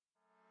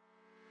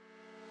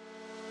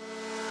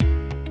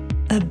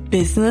a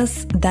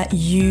business that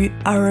you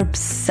are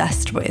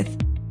obsessed with,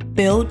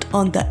 built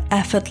on the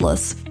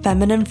effortless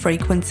feminine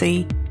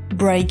frequency,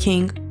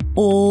 breaking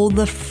all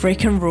the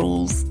freaking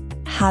rules,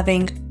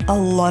 having a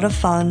lot of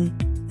fun,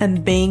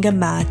 and being a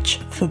match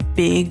for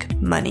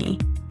big money.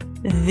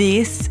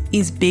 This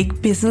is Big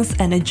Business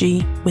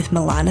Energy with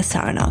Milana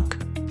Saranak.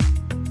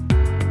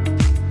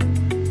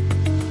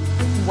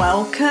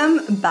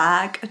 Welcome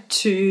back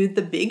to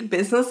the Big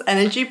Business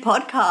Energy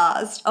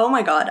podcast. Oh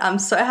my God, I'm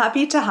so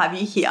happy to have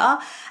you here.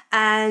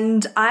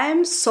 And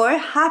I'm so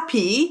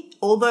happy,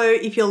 although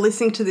if you're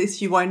listening to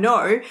this, you won't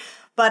know,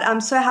 but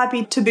I'm so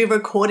happy to be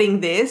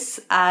recording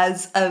this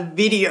as a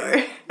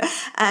video.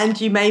 And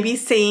you may be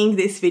seeing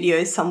this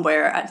video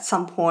somewhere at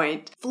some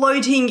point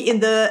floating in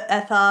the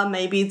ether.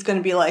 Maybe it's going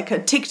to be like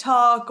a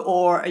TikTok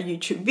or a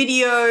YouTube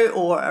video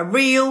or a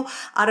reel.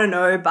 I don't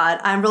know, but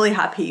I'm really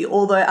happy.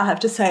 Although I have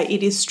to say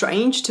it is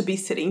strange to be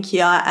sitting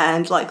here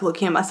and like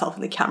looking at myself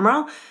in the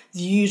camera.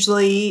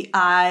 Usually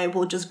I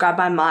will just grab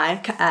my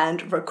mic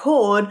and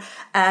record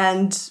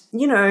and,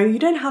 you know, you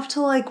don't have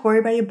to like worry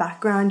about your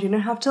background. You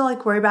don't have to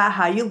like worry about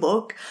how you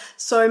look.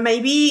 So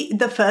maybe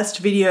the first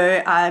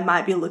video I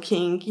might be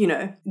looking, you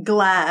know,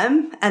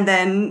 glam, and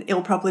then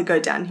it'll probably go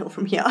downhill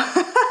from here.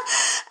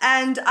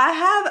 And I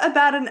have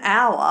about an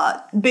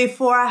hour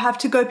before I have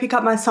to go pick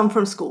up my son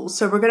from school.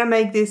 So we're going to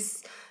make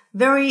this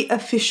very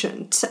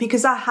efficient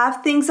because I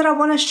have things that I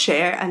want to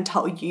share and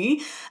tell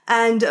you.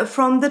 And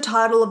from the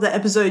title of the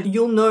episode,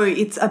 you'll know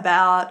it's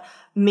about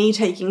me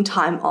taking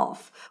time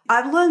off.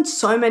 I've learned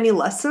so many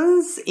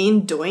lessons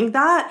in doing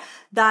that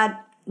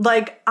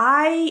like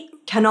I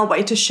cannot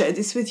wait to share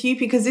this with you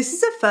because this is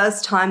the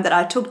first time that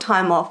I took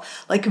time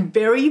off like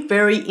very,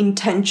 very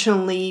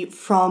intentionally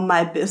from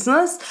my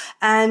business.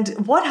 And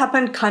what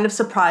happened kind of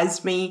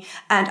surprised me.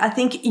 And I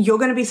think you're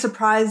going to be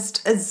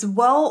surprised as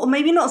well, or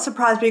maybe not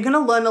surprised, but you're going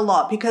to learn a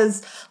lot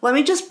because let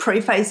me just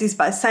preface this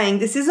by saying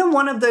this isn't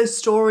one of those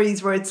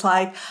stories where it's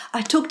like,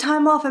 I took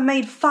time off and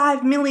made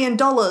 $5 million.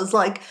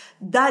 Like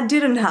that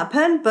didn't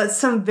happen, but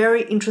some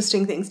very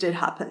interesting things did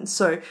happen.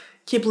 So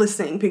keep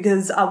listening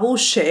because I will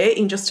share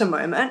in just a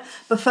moment.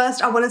 But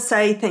first, I want to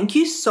say thank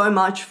you so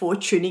much for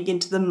tuning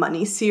into the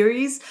money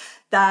series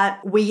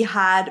that we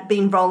had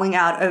been rolling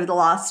out over the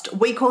last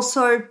week or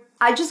so.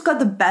 I just got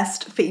the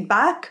best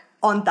feedback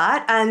on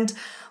that. And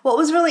what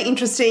was really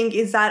interesting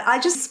is that I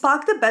just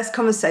sparked the best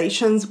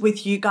conversations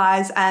with you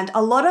guys. And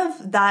a lot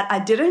of that I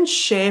didn't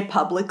share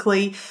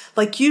publicly.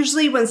 Like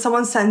usually when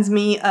someone sends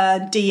me a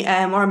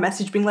DM or a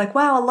message being like,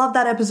 wow, I love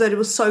that episode. It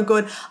was so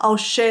good. I'll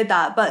share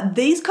that. But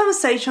these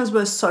conversations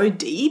were so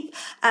deep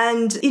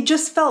and it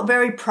just felt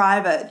very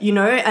private, you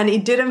know, and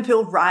it didn't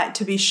feel right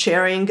to be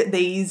sharing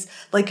these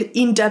like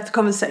in-depth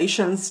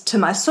conversations to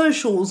my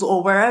socials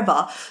or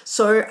wherever.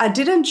 So I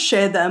didn't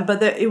share them,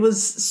 but it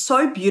was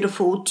so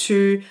beautiful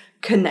to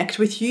connect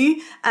with you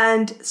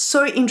and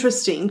so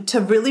interesting to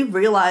really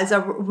realize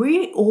that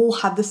we all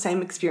have the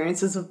same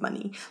experiences of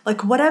money.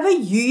 Like whatever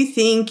you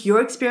think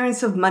your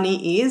experience of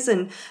money is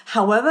and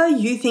however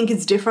you think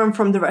it's different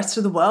from the rest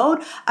of the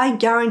world, I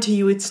guarantee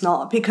you it's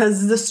not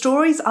because the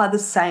stories are the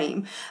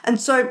same. And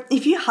so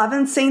if you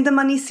haven't seen the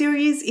money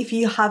series, if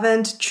you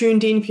haven't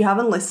tuned in, if you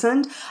haven't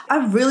listened,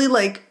 I really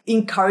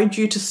encourage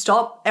you to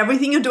stop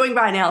everything you're doing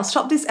right now.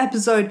 Stop this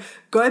episode,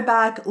 go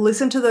back,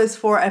 listen to those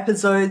 4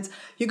 episodes.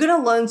 You're going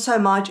to learn so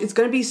much. It's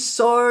going to be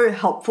so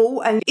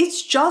helpful and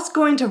it's just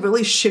going to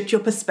really shift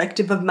your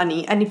perspective of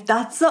money. And if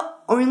that's the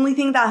only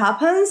thing that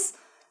happens,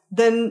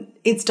 then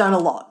it's done a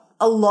lot.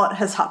 A lot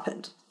has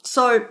happened.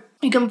 So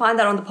you can find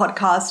that on the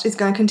podcast. It's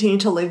going to continue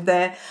to live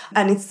there.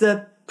 And it's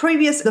the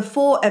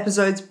 4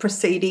 episodes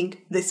preceding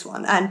this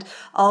one. And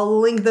I'll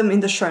link them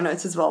in the show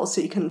notes as well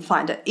so you can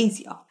find it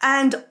easier.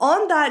 And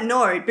on that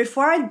note,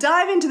 before I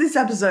dive into this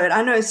episode,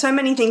 I know so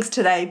many things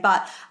today,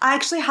 but I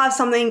actually have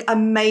something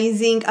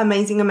amazing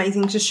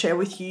to share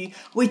with you,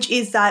 which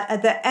is that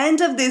at the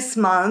end of this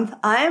month,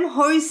 I am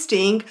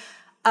hosting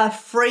a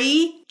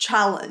free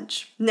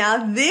challenge.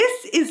 Now,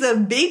 this is a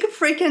big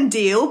freaking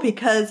deal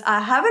because I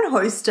haven't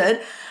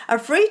hosted a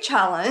free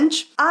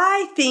challenge,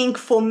 I think,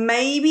 for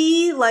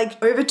maybe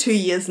over 2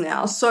 years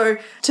now. So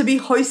to be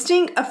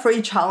hosting a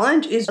free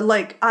challenge is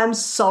I'm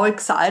so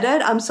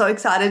excited. I'm so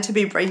excited to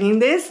be bringing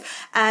this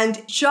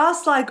and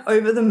just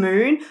over the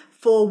moon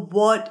for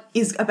what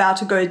is about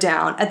to go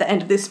down at the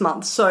end of this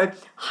month. So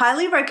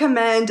highly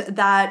recommend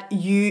that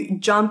you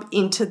jump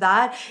into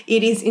that.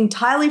 It is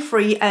entirely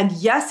free. And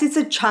yes, it's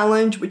a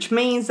challenge, which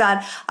means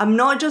that I'm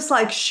not just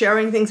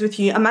sharing things with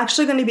you. I'm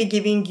actually going to be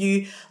giving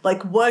you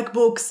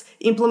workbooks,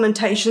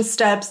 implementation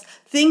steps,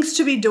 things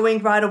to be doing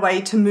right away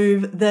to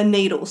move the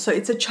needle. So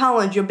it's a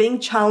challenge. You're being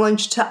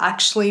challenged to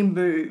actually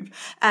move.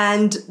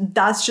 And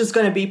that's just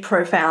going to be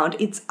profound.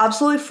 It's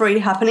absolutely free,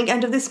 happening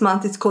end of this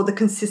month. It's called the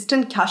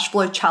Consistent Cash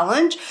Flow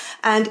Challenge.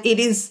 And it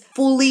is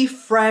fully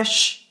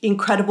fresh,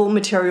 incredible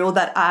material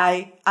that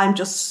I'm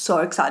just so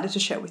excited to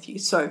share with you.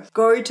 So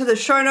go to the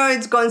show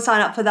notes, go and sign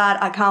up for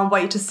that. I can't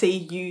wait to see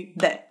you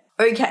there.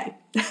 Okay.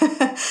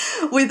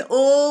 With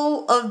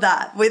all of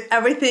that, with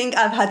everything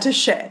I've had to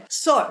share.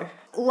 So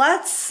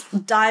let's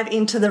dive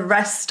into the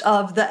rest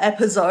of the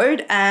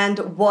episode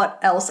and what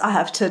else I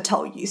have to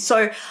tell you.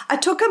 So I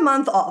took a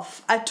month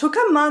off. I took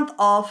a month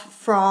off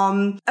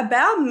from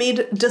about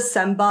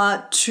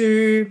mid-December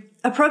to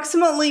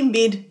approximately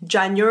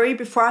mid-January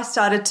before I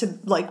started to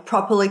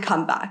properly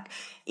come back.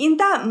 In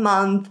that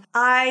month,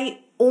 I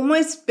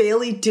almost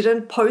barely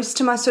didn't post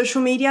to my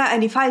social media.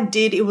 And if I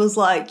did, it was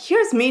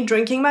here's me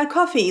drinking my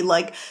coffee.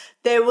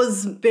 There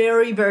was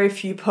very, very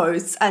few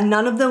posts and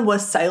none of them were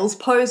sales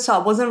posts. So I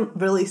wasn't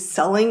really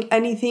selling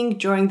anything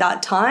during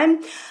that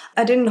time.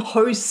 I didn't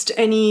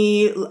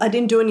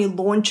do any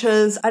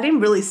launches. I didn't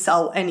really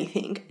sell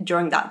anything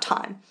during that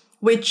time,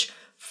 which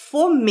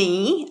for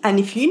me, and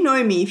if you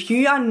know me, if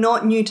you are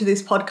not new to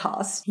this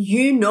podcast,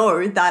 you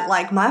know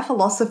that my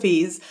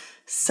philosophy is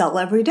sell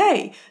every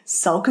day,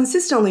 sell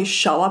consistently,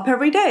 show up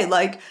every day.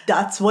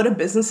 That's what a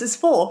business is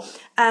for.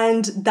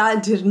 And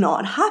that did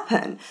not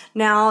happen.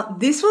 Now,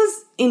 this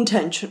was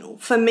intentional.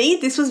 For me,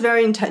 this was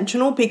very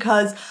intentional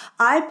because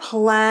I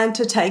planned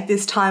to take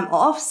this time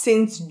off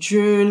since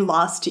June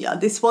last year.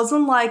 This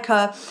wasn't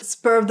a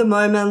spur of the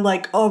moment,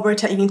 we're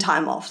taking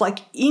time off.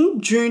 In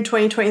June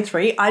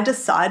 2023, I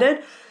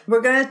decided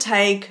we're going to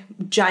take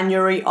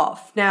January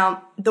off.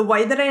 Now, the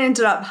way that it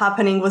ended up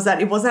happening was that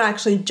it wasn't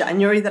actually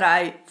January that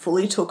I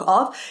fully took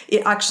off.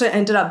 It actually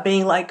ended up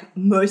being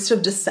most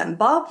of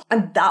December.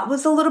 And that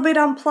was a little bit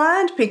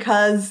unplanned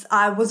because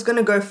I was going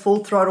to go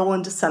full throttle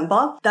in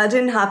December. That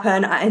didn't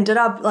happen. I ended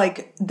up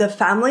the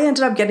family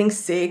ended up getting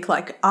sick.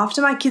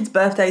 After my kids'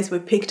 birthdays, we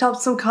picked up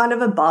some kind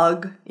of a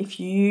bug. If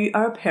you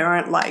are a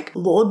parent,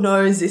 Lord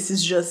knows this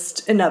is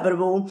just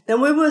inevitable.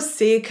 Then we were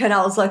sick and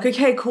I was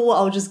okay, cool.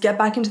 I'll just get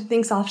back into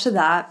things after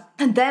that.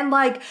 And then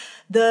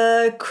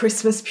the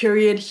Christmas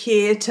period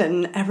hit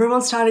and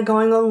everyone started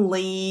going on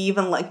leave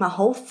and my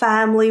whole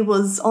family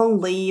was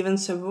on leave and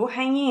so we were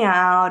hanging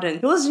out and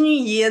it was New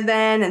Year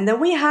then and then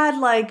we had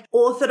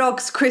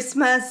Orthodox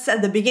Christmas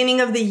at the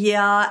beginning of the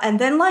year and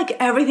then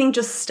everything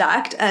just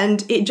stacked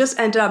and it just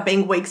ended up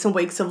being weeks and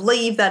weeks of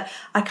leave that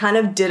I kind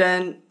of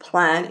didn't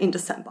plan in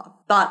December.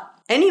 But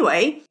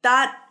anyway,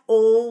 that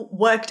all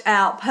worked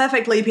out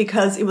perfectly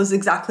because it was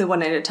exactly what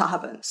needed to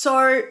happen.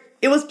 So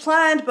it was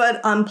planned but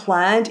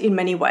unplanned in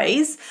many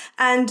ways.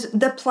 And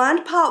the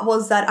planned part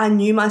was that I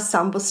knew my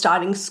son was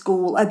starting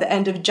school at the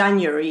end of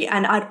January.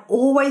 And I'd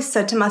always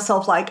said to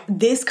myself,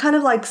 this kind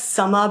of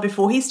summer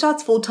before he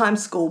starts full-time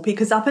school,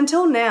 because up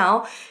until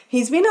now,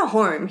 he's been at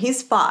home.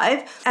 He's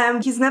 5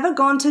 and he's never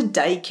gone to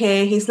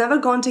daycare. He's never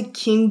gone to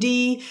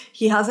kindy.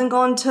 He hasn't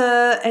gone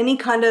to any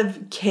kind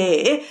of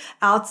care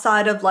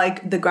outside of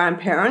the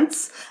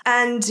grandparents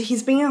and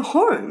he's been at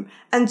home.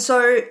 And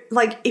so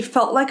it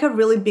felt like a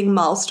really big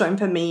milestone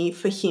for me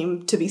for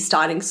him to be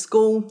starting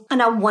school.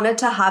 And I wanted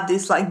to have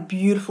this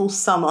beautiful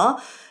summer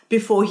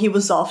before he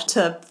was off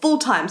to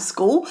full-time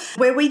school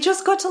where we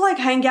just got to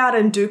hang out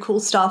and do cool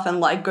stuff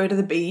and go to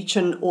the beach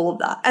and all of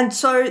that. And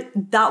so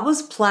that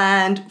was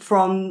planned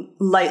from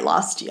late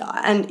last year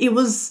and it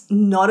was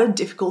not a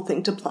difficult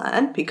thing to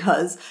plan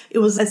because it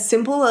was as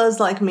simple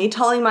as me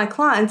telling my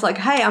clients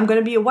hey, I'm going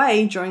to be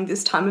away during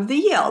this time of the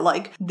year.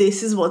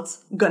 This is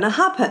what's going to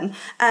happen.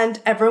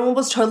 And everyone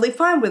was totally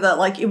fine with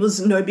it. It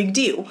was no big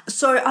deal.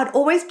 So I'd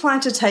always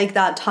planned to take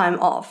that time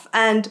off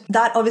and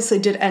that obviously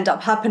did end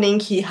up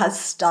happening. He has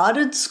started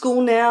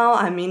school now.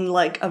 I'm in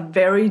a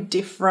very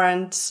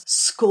different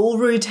school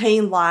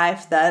routine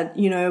life that,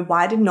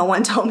 why did no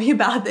one tell me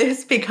about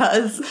this?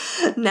 Because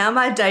now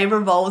my day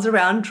revolves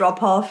around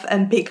drop off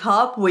and pick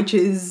up, which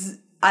is,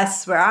 I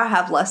swear I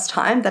have less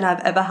time than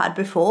I've ever had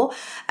before.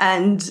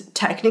 And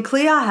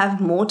technically I have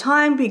more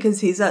time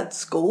because he's at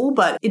school,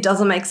 but it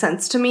doesn't make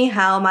sense to me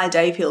how my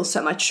day feels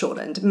so much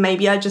shortened.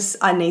 Maybe I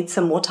need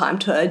some more time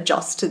to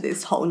adjust to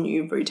this whole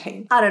new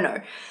routine. I don't know.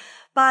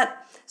 But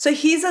so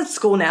he's at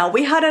school now.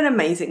 We had an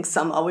amazing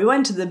summer. We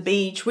went to the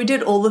beach. We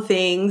did all the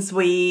things.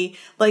 We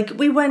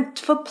went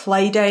for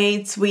play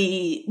dates.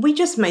 We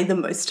just made the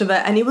most of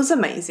it and it was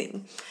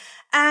amazing.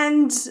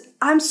 And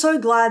I'm so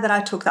glad that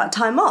I took that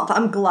time off.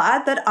 I'm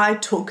glad that I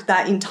took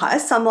that entire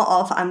summer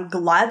off. I'm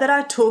glad that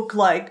I took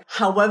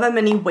however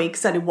many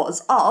weeks that it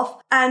was off.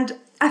 And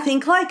I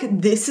think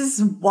this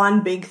is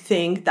one big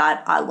thing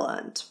that I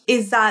learned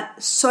is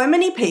that so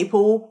many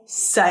people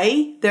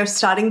say they're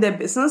starting their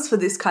business for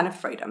this kind of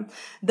freedom.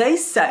 They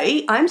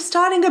say, I'm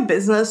starting a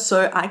business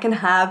so I can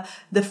have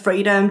the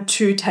freedom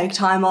to take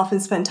time off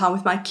and spend time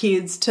with my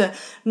kids, to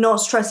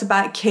not stress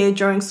about care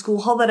during school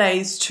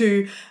holidays,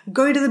 to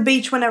go to the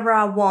beach whenever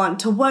I want,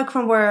 to work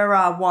from wherever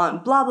I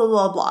want, blah, blah,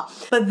 blah, blah.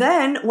 But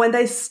then when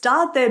they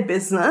start their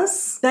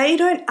business, they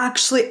don't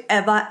actually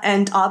ever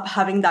end up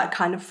having that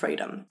kind of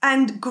freedom.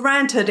 And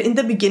granted, in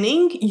the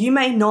beginning, you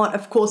may not,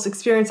 of course,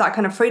 experience that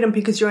kind of freedom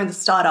because you're in the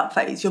startup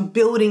phase. You're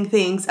building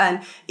things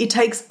and it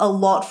takes a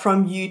lot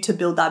from you to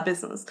build that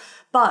business.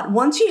 But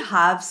once you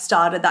have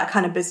started that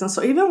kind of business,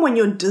 or even when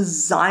you're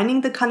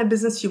designing the kind of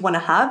business you want to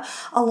have,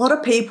 a lot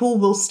of people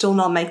will still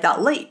not make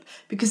that leap.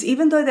 Because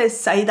even though they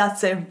say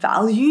that's their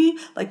value,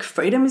 like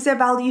freedom is their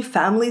value,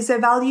 family is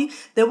their value,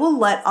 they will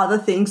let other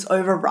things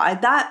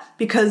override that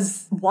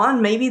because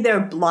one, maybe they're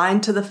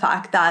blind to the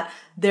fact that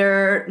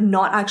they're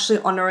not actually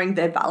honoring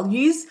their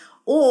values,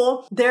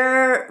 or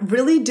they're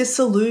really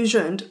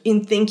disillusioned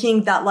in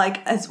thinking that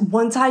like, as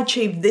once I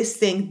achieve this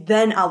thing,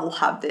 then I will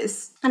have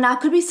this. And I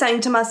could be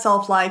saying to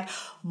myself like,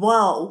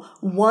 well,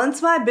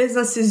 once my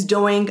business is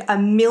doing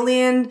 $1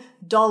 million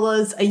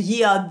a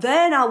year,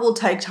 then I will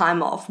take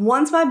time off.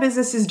 Once my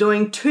business is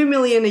doing 2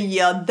 million a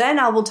year, then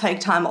I will take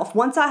time off.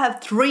 Once I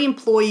have 3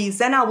 employees,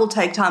 then I will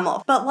take time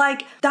off. But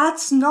like,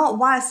 that's not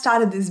why I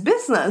started this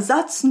business.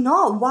 That's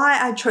not why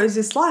I chose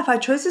this life. I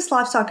chose this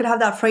life so I could have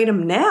that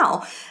freedom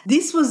now.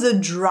 This was the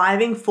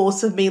driving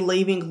force of me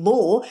leaving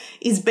law,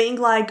 is being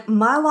like,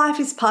 my life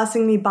is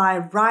passing me by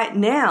right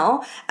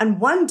now. And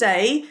one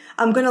day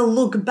I'm going to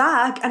look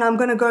back and I'm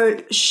going to go,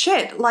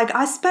 shit, like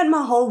I spent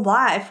my whole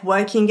life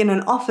working in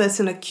an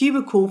office in a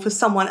cubicle for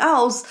someone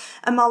else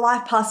and my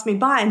life passed me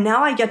by, and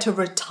now I get to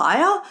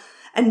retire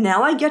and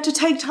now I get to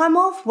take time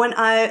off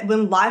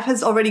when life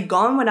has already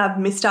gone, when I've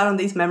missed out on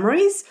these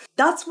memories.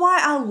 That's why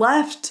I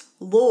left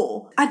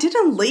law. I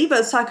didn't leave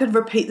it so I could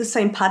repeat the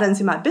same patterns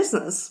in my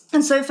business.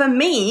 And so for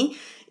me,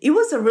 it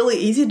was a really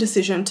easy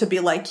decision to be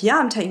like, yeah,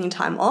 I'm taking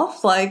time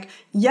off. Like,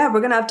 yeah,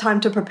 we're going to have time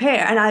to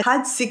prepare. And I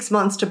had 6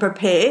 months to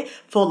prepare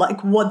for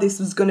like what this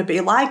was going to be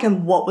like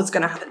and what was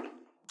going to happen.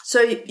 So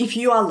if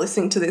you are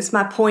listening to this,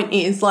 my point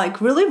is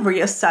like really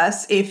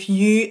reassess if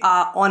you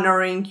are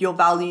honoring your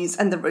values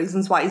and the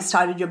reasons why you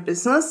started your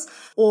business,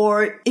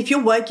 or if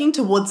you're working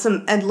towards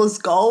some endless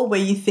goal where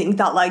you think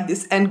that like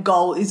this end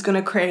goal is going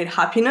to create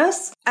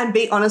happiness, and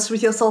be honest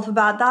with yourself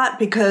about that,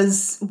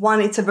 because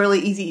one, it's a really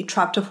easy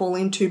trap to fall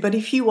into. But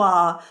if you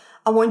are,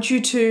 I want you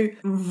to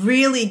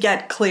really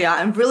get clear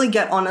and really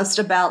get honest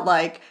about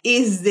like,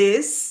 is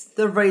this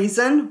the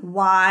reason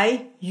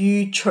why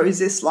you chose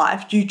this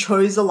life? You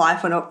chose a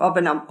life of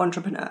an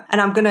entrepreneur. And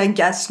I'm going to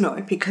guess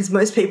no, because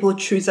most people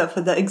choose it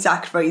for the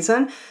exact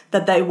reason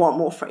that they want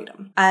more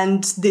freedom.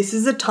 And this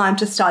is a time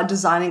to start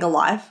designing a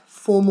life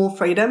for more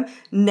freedom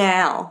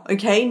now,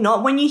 okay?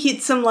 Not when you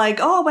hit some like,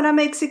 oh, when I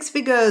make 6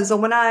 figures, or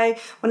when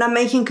I'm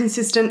making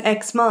consistent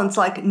X months,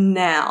 like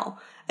now.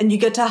 And you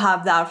get to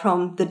have that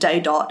from the day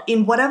dot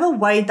in whatever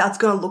way that's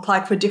going to look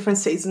like for different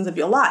seasons of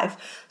your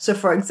life. So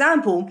for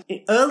example,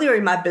 earlier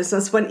in my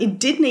business, when it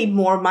did need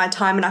more of my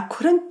time and I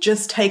couldn't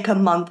just take a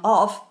month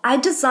off, I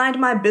designed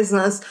my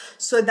business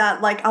so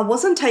that like I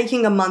wasn't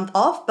taking a month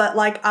off, but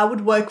like I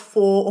would work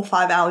 4 or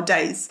 5 hour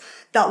days.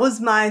 That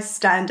was my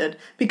standard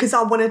because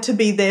I wanted to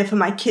be there for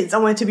my kids. I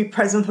wanted to be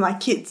present for my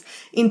kids.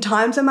 In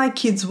times when my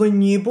kids were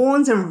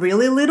newborns and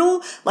really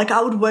little, like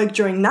I would work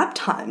during nap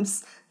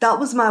times. That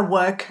was my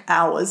work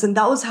hours, and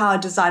that was how I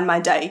designed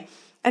my day.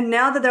 And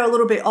now that they're a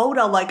little bit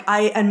older, like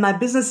and my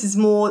business is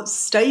more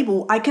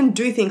stable, I can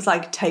do things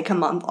like take a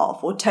month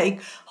off or take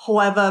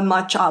however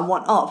much I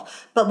want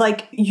off. But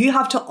like you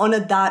have to honor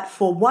that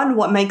for one,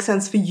 what makes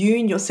sense for you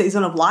in your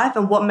season of life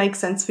and what makes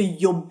sense for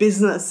your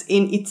business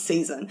in its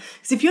season.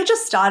 Because if you're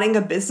just starting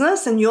a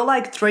business and you're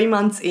like 3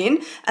 months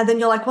in and then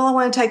you're like, well, I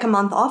want to take a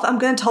month off, I'm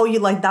going to tell you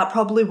like that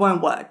probably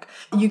won't work.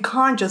 You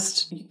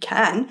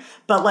can,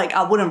 but like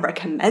I wouldn't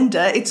recommend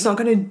it. It's not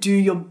going to do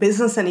your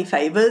business any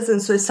favors.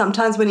 And so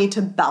sometimes we need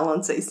to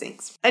balance these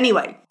things.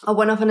 Anyway, I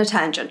went off on a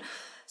tangent.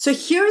 So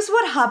here's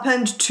what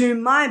happened to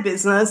my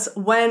business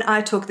when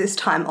I took this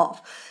time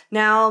off.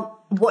 Now,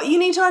 what you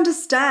need to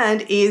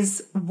understand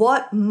is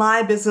what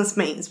my business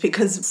means,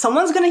 because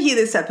someone's going to hear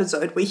this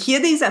episode. We hear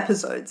these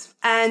episodes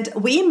and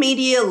we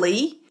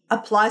immediately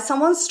apply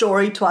someone's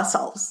story to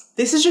ourselves.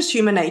 This is just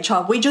human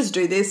nature. We just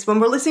do this. When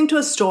we're listening to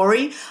a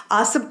story,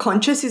 our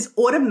subconscious is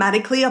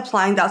automatically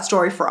applying that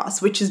story for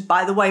us, which is,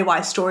 by the way,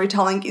 why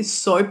storytelling is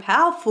so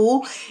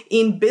powerful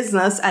in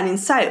business and in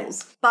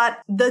sales.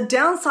 But the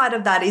downside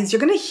of that is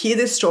you're going to hear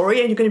this story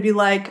and you're going to be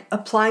like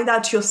applying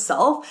that to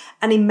yourself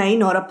and it may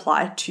not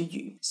apply to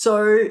you.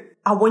 So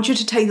I want you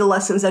to take the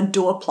lessons that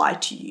do apply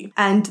to you.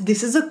 And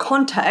this is a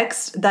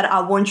context that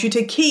I want you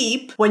to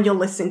keep when you're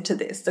listening to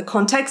this. The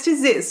context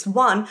is this.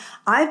 1,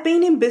 I've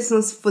been in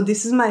business for,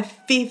 this is my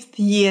 5th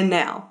year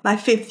now. My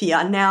 5th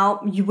year.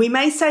 Now, we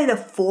may say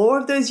that 4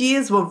 of those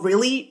years were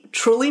really,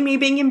 truly me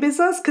being in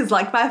business, because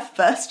like my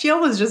first year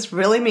was just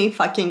really me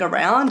fucking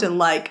around and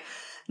like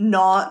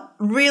not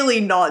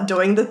doing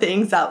the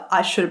things that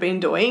I should have been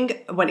doing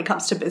when it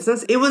comes to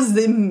business. It was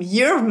the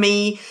year of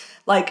me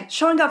like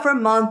showing up for a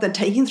month and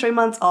taking 3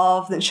 months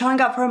off, then showing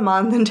up for a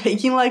month and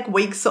taking like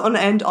weeks on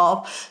end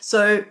off.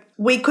 So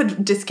we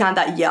could discount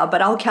that year,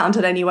 but I'll count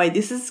it anyway.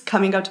 This is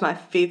coming up to my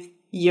 5th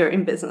year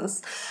in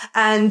business.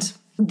 And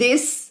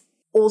this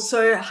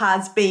also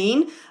has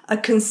been a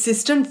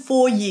consistent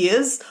 4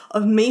 years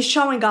of me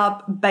showing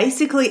up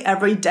basically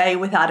every day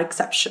without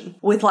exception,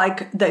 with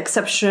like the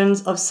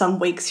exceptions of some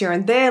weeks here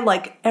and there,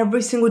 like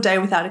every single day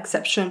without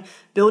exception,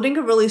 building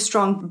a really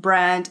strong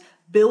brand,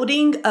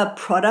 building a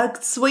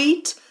product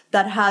suite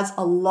that has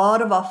a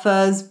lot of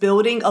offers,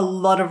 building a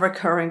lot of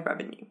recurring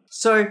revenue.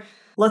 So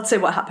let's see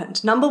what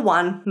happened. Number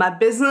one, my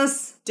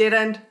business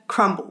didn't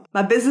crumble.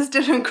 My business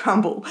didn't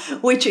crumble,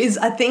 which is,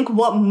 I think,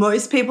 what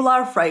most people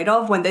are afraid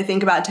of when they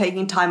think about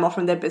taking time off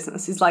from their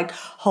business. Is like,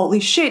 holy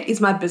shit, is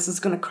my business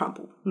going to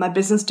crumble? My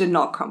business did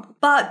not crumble.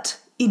 But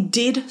it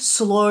did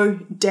slow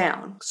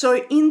down.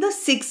 So in the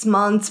 6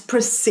 months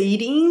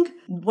preceding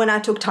when I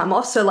took time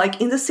off, so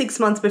like in the 6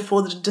 months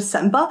before the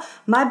December,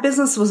 my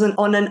business wasn't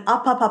on an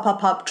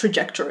up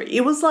trajectory.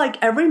 It was like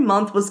every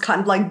month was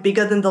kind of like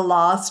bigger than the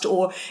last,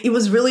 or it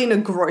was really in a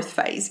growth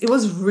phase. It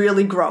was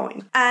really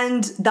growing.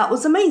 And that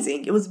was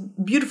amazing. It was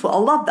beautiful. I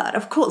love that.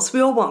 Of course,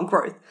 we all want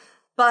growth.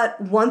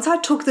 But once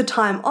I took the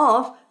time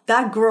off,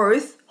 that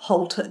growth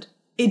halted.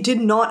 It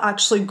did not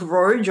actually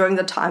grow during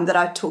the time that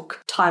I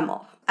took time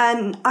off.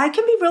 And I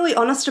can be really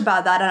honest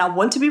about that, and I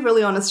want to be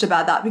really honest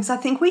about that, because I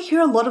think we hear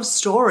a lot of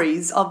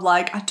stories of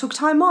like, I took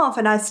time off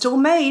and I still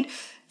made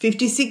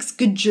 $56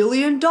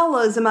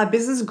 gajillion and my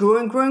business grew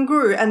and grew and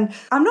grew. And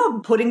I'm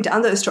not putting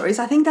down those stories.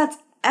 I think that's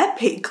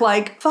epic.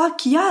 Like,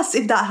 fuck yes,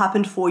 if that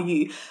happened for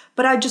you.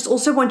 But I just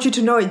also want you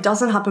to know it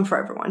doesn't happen for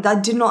everyone.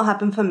 That did not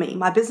happen for me.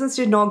 My business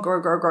did not grow.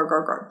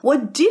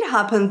 What did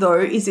happen though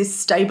is it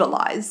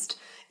stabilized.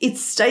 It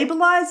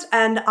stabilized,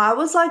 and I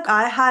was like,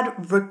 I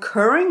had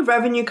recurring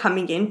revenue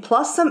coming in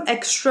plus some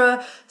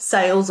extra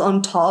sales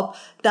on top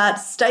that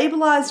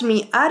stabilized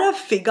me at a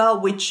figure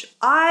which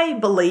I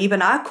believe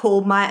and I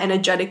call my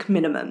energetic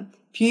minimum.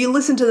 If you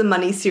listen to the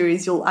money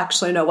series, you'll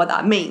actually know what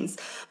that means.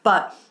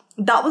 But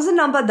that was a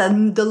number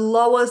that the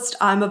lowest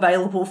I'm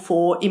available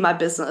for in my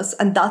business.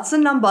 And that's a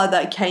number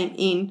that came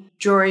in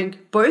during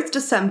both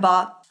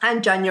December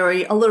and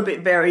January, a little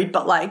bit varied,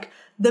 but like,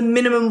 the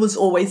minimum was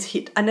always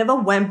hit. I never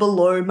went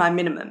below my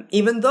minimum,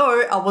 even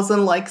though I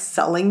wasn't like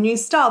selling new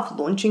stuff,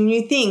 launching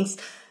new things,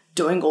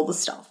 doing all the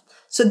stuff.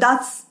 So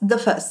that's the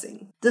first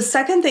thing. The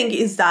second thing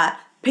is that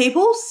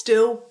people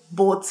still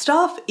bought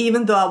stuff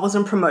even though I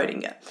wasn't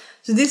promoting it.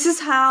 So this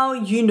is how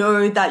you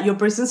know that your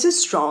business is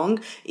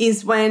strong,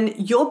 is when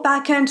your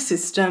back-end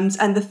systems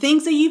and the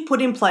things that you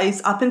put in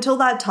place up until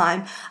that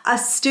time are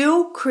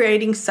still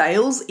creating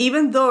sales,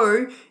 even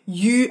though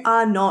you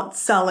are not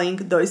selling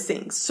those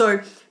things.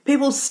 So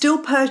people still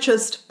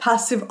purchased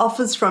passive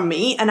offers from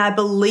me, and I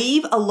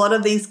believe a lot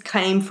of these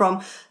came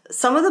from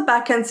some of the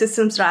back-end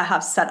systems that I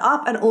have set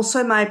up and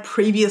also my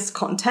previous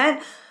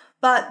content.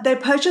 But they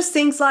purchased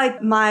things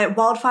like my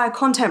Wildfire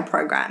Content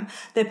Program.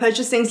 They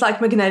purchased things like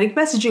Magnetic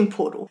Messaging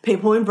Portal.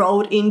 People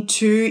enrolled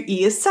into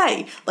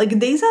ESA. Like,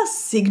 these are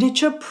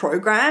signature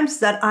programs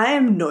that I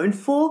am known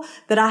for,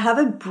 that I have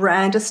a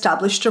brand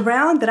established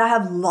around, that I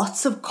have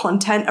lots of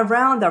content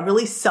around that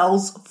really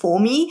sells for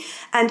me.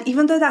 And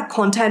even though that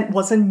content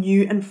wasn't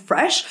new and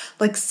fresh,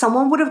 like,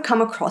 someone would have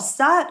come across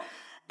that.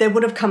 They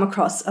would have come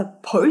across a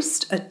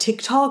post, a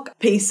TikTok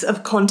piece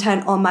of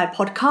content on my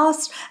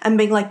podcast and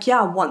being like,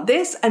 yeah, I want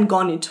this, and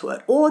gone into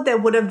it. Or they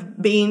would have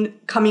been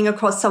coming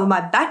across some of my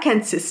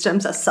backend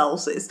systems that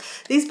sells this.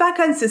 These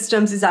backend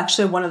systems is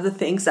actually one of the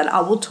things that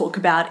I will talk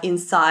about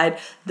inside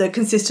the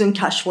Consistent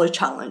Cash Flow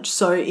Challenge.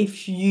 So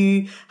if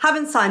you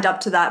haven't signed up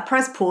to that,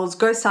 press pause,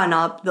 go sign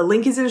up. The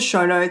link is in the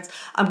show notes.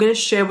 I'm going to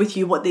share with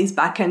you what these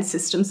backend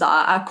systems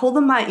are. I call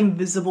them my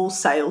invisible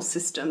sales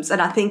systems.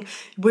 And I think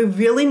we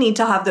really need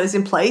to have those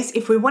in place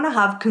if we want to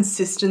have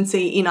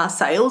consistency in our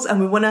sales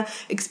and we want to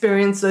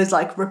experience those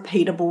like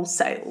repeatable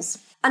sales.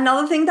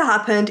 Another thing that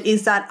happened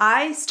is that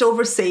I still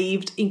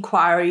received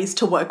inquiries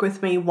to work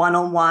with me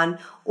one-on-one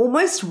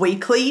almost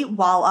weekly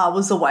while I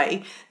was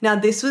away. Now,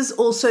 this was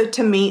also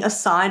to me a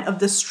sign of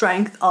the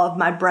strength of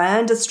my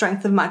brand, the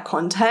strength of my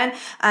content,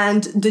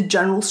 and the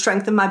general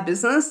strength of my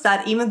business,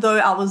 that even though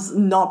I was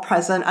not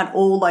present at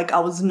all, like I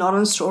was not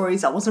on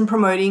stories, I wasn't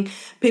promoting,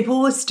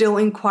 people were still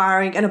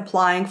inquiring and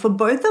applying for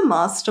both the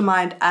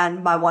mastermind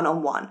and my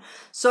one-on-one.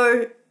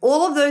 So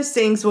all of those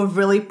things were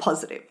really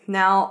positive.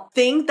 Now,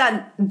 thing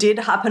that did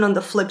happen on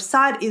the flip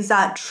side is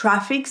that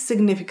traffic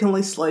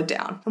significantly slowed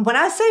down. And when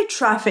I say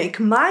traffic,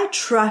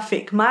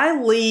 my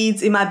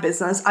leads in my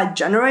business are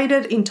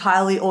generated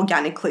entirely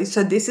organically.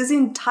 So this is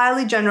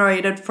entirely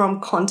generated from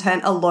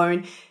content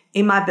alone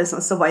in my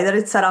business, the way that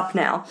it's set up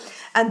now.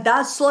 And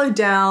that slowed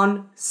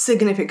down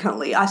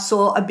significantly. I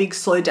saw a big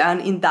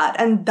slowdown in that.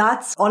 And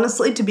that's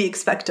honestly to be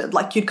expected.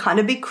 Like, you'd kind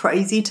of be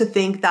crazy to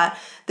think that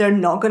they're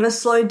not going to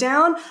slow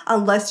down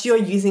unless you're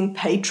using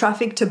paid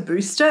traffic to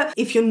boost it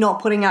if you're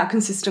not putting out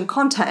consistent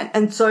content.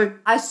 And so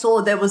I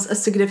saw there was a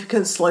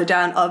significant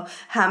slowdown of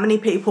how many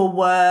people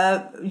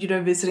were,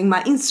 visiting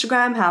my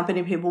Instagram, how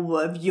many people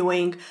were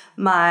viewing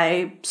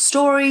my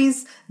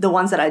stories, the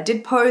ones that I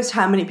did post,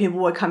 how many people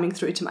were coming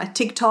through to my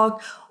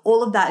TikTok.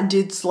 All of that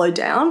did slow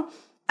down.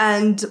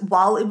 And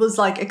while it was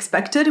like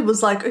expected, it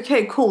was like,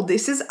 okay, cool.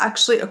 This is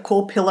actually a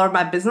core pillar of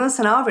my business.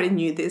 And I already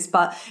knew this,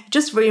 but it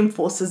just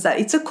reinforces that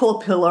it's a core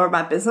pillar of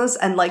my business.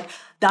 And like,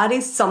 that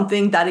is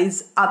something that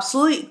is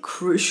absolutely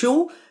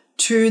crucial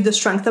to the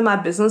strength of my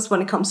business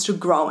when it comes to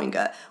growing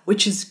it,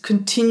 which is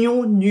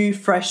continual new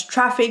fresh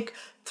traffic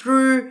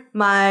through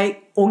my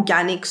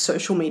organic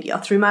social media,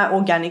 through my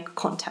organic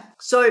content.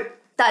 So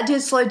that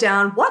did slow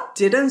down. What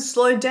didn't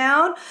slow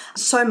down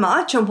so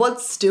much and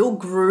what still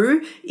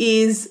grew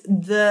is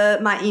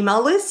my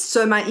email list.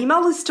 So my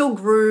email list still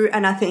grew,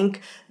 and I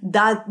think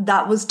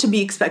that was to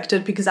be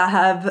expected because I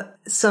have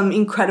some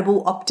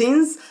incredible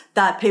opt-ins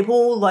that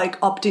people like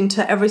opt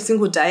into every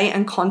single day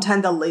and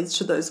content that leads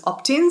to those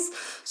opt-ins.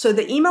 So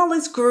the email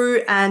list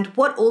grew, and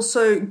what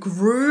also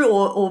grew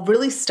or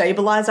really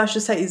stabilized, I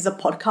should say, is the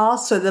podcast.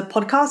 So the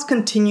podcast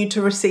continued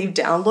to receive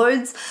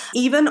downloads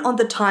even on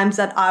the times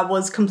that I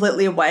was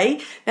completely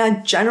away.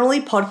 Now, generally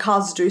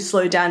podcasts do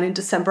slow down in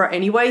December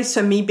anyway.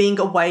 So me being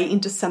away in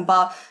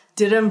December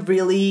didn't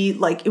really,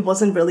 it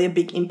wasn't really a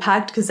big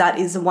impact because that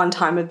is the one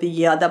time of the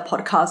year that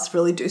podcasts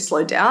really do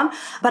slow down.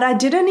 But I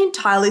didn't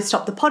entirely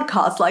stop the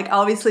podcast. I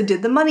obviously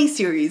did the money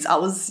series. I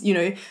was,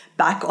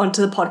 back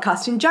onto the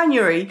podcast in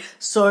January.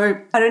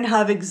 So I don't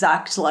have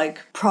exact,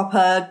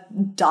 proper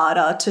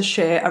data to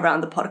share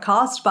around the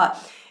podcast, but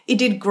it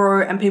did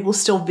grow and people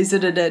still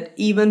visited it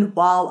even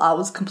while I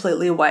was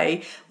completely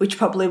away, which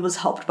probably was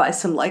helped by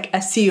some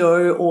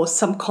SEO or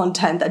some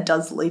content that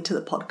does lead to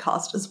the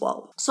podcast as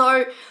well.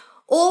 So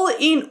all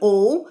in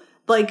all,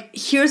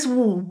 here's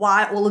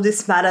why all of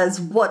this matters,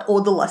 what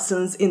all the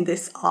lessons in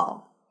this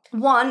are.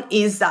 One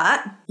is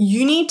that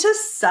you need to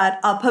set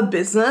up a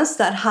business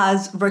that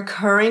has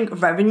recurring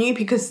revenue,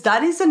 because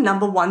that is the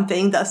number one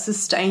thing that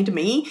sustained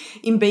me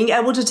in being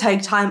able to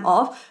take time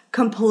off,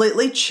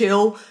 completely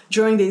chill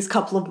during these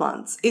couple of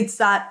months. It's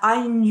that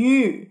I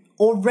knew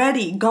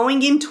already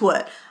going into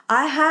it,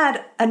 I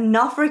had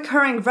enough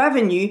recurring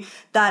revenue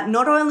that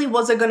not only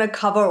was it going to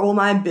cover all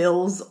my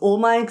bills, all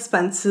my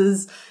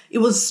expenses, it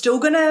was still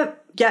going to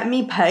get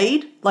me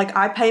paid.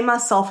 I pay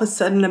myself a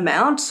certain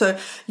amount. So,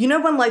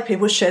 when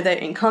people share their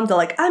income, they're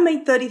like, I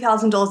made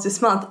 $30,000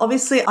 this month.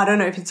 Obviously, I don't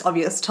know if it's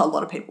obvious to a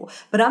lot of people,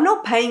 but I'm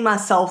not paying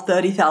myself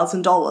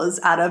 $30,000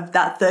 out of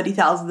that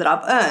 $30,000 that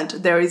I've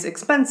earned. There is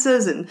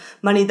expenses and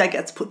money that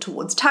gets put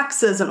towards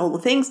taxes and all the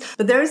things,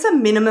 but there is a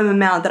minimum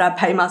amount that I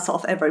pay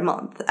myself every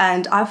month.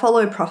 And I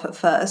follow profit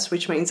first,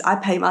 which means I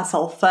pay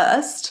myself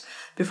first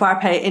before I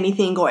pay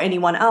anything or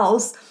anyone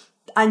else.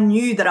 I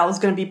knew that I was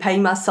going to be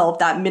paying myself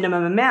that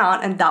minimum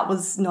amount, and that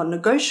was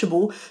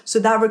non-negotiable. So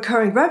that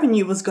recurring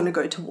revenue was going to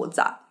go towards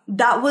that.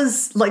 That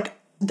was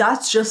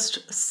that's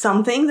just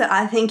something that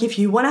I think if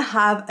you want to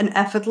have an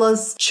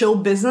effortless, chill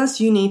business,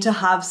 you need to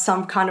have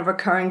some kind of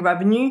recurring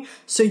revenue.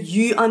 So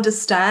you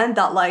understand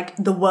that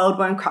the world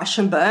won't crash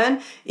and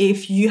burn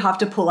if you have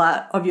to pull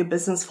out of your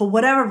business for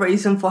whatever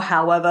reason, for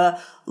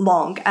however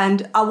long.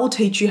 And I will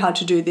teach you how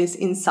to do this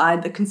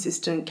inside the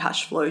Consistent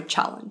Cash Flow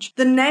Challenge.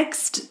 The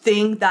next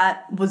thing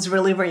that was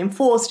really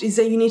reinforced is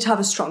that you need to have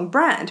a strong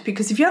brand,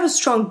 because if you have a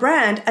strong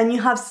brand and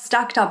you have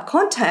stacked up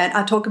content,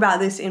 I talk about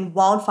this in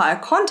Wildfire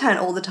content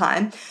all the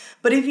time,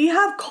 but if you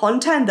have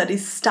content that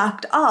is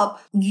stacked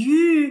up,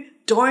 you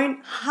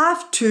don't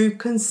have to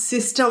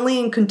consistently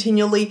and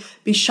continually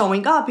be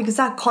showing up, because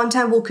that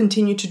content will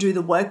continue to do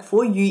the work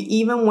for you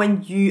even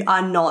when you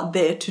are not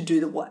there to do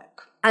the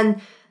work.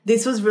 And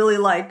this was really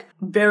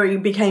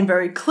became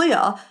very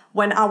clear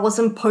when I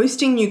wasn't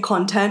posting new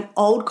content.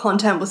 Old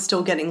content was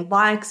still getting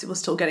likes, it was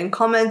still getting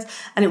comments,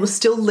 and it was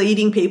still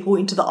leading people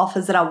into the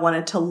offers that I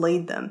wanted to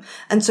lead them.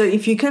 And so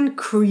if you can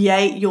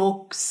create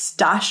your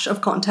stash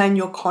of content,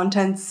 your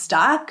content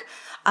stack,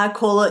 I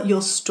call it your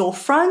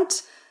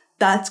storefront,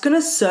 that's going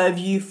to serve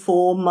you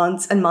for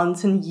months and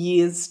months and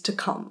years to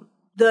come.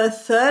 The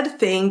third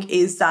thing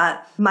is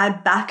that my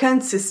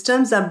back-end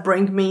systems that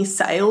bring me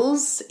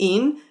sales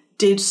in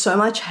did so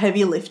much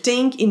heavy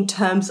lifting in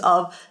terms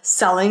of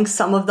selling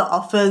some of the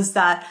offers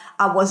that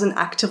I wasn't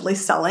actively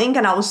selling.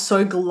 And I was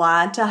so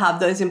glad to have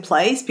those in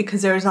place,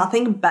 because there is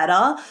nothing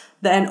better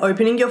than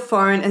opening your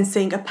phone and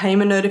seeing a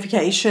payment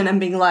notification and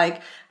being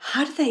like,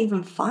 how did they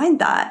even find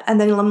that?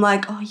 And then I'm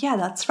like, oh yeah,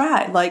 that's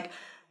right.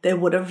 They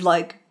would have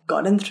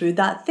gotten through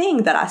that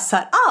thing that I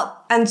set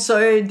up. And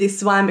so this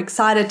is why I'm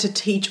excited to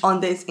teach on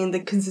this in the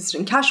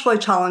Consistent Cash Flow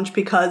Challenge,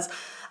 because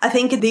I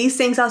think these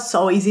things are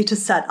so easy to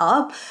set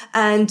up.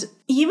 And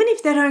even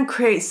if they don't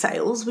create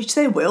sales, which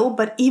they will,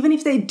 but even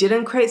if they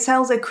didn't create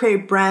sales, they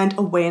create brand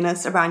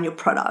awareness around your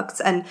products.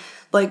 And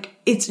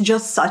it's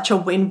just such a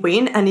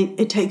win-win, and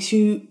it takes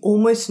you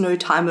almost no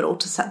time at all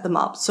to set them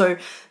up. So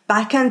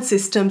back-end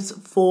systems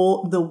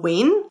for the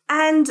win.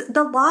 And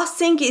the last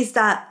thing is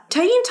that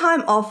taking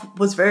time off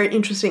was very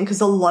interesting,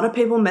 because a lot of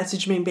people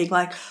messaged me being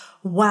like,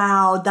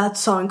 wow, that's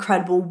so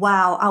incredible.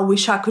 Wow, I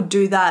wish I could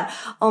do that.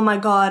 Oh my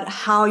God,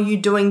 how are you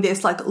doing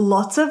this?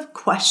 Lots of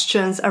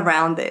questions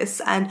around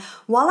this. And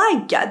while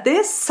I get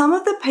this, some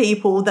of the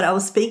people that I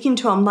was speaking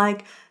to, I'm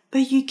like,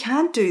 but you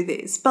can do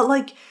this.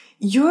 But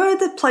you're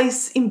the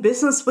place in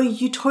business where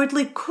you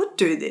totally could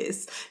do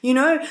this,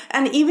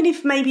 and even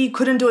if maybe you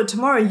couldn't do it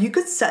tomorrow, you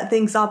could set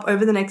things up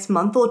over the next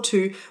month or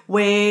two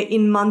where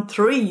in month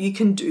 3 you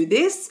can do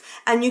this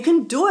and you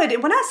can do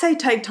it. When I say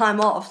take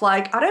time off,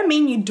 I don't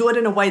mean you do it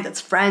in a way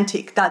that's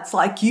frantic, that's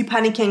like you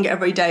panicking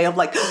every day of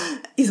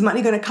is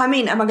money going to come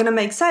in? Am I going to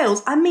make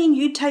sales? I mean,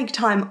 you take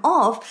time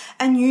off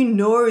and you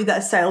know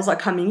that sales are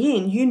coming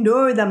in. You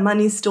know that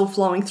money is still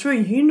flowing through.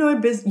 You know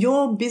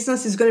your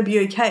business is going to be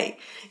okay.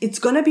 It's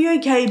going to be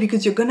okay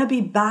because you're going to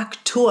be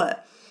back to it.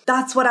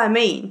 That's what I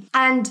mean.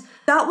 And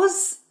that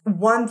was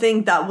one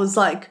thing that was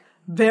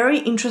very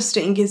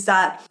interesting, is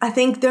that I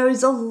think there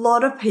is a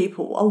lot of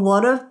people, a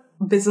lot of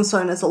business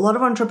owners, a lot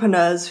of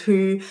entrepreneurs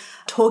who are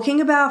talking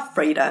about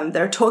freedom.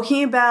 They're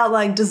talking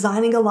about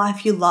designing a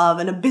life you love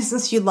and a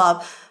business you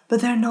love,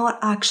 but they're not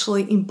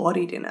actually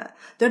embodied in it.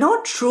 They're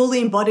not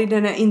truly embodied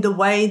in it in the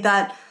way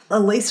that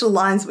at least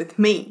aligns with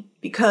me,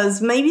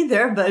 because maybe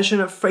their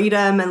version of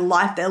freedom and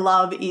life they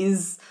love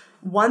is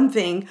one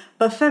thing.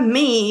 But for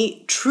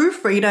me, true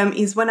freedom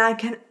is when I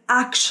can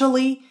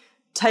actually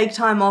take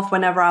time off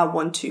whenever I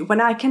want to,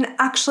 when I can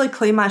actually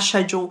clear my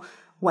schedule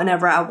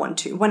whenever I want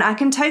to, when I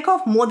can take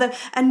off more than,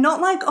 and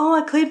not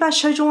I cleared my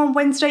schedule on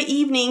Wednesday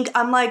evening.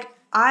 I'm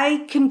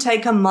I can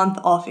take a month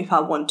off if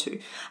I want to.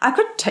 I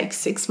could take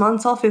 6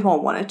 months off if I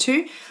wanted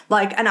to,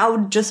 and I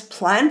would just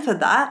plan for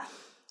that.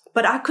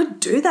 But I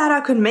could do that.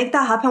 I could make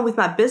that happen with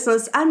my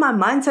business, and my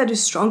mindset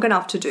is strong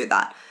enough to do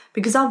that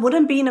because I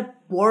wouldn't be in a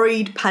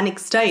worried, panic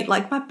state.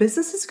 My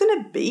business is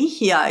going to be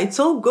here. It's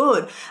all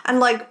good.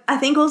 And I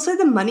think also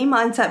the money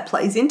mindset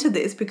plays into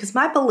this, because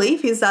my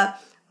belief is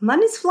that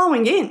money's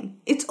flowing in.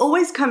 It's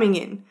always coming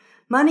in.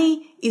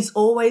 Money is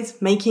always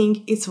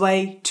making its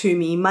way to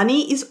me.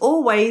 Money is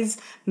always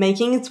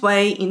making its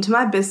way into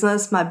my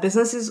business. My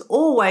business is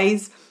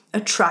always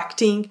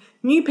attracting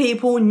new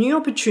people, new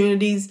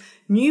opportunities,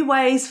 new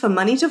ways for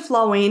money to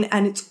flow in,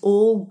 and it's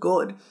all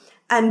good.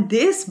 And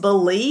this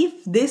belief,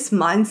 this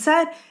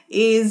mindset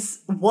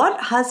is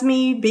what has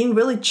me being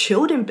really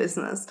chilled in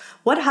business,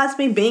 what has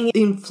me being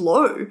in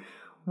flow,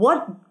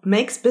 what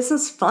makes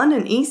business fun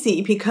and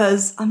easy,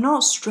 because I'm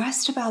not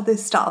stressed about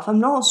this stuff. I'm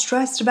not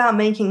stressed about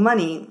making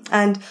money.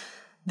 And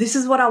this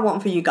is what I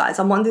want for you guys.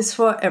 I want this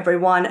for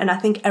everyone. And I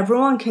think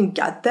everyone can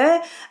get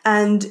there.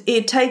 And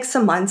it takes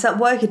some mindset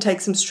work. It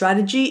takes some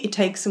strategy. It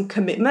takes some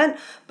commitment.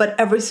 But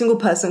every single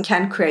person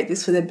can create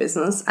this for their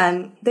business.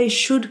 And they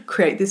should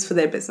create this for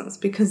their business,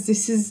 because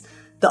this is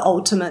the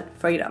ultimate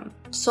freedom.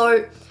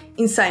 So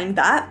in saying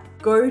that,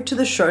 go to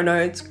the show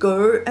notes,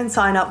 go and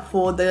sign up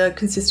for the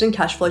Consistent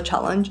Cashflow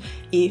Challenge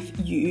if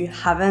you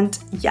haven't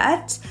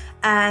yet.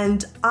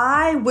 And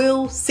I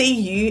will see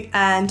you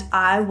and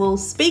I will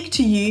speak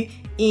to you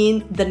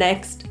in the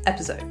next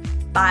episode.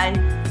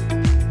 Bye.